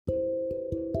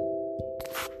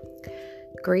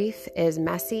Grief is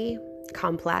messy,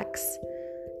 complex,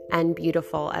 and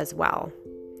beautiful as well.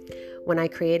 When I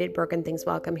created Broken Things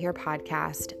Welcome Here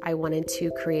podcast, I wanted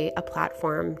to create a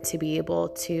platform to be able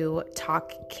to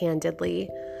talk candidly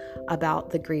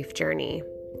about the grief journey,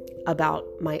 about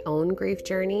my own grief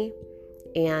journey,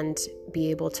 and be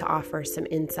able to offer some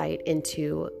insight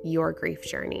into your grief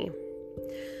journey.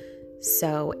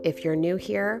 So if you're new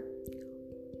here,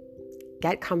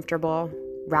 get comfortable,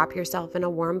 wrap yourself in a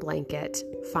warm blanket,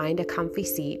 find a comfy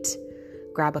seat,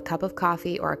 grab a cup of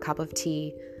coffee or a cup of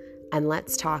tea, and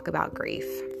let's talk about grief.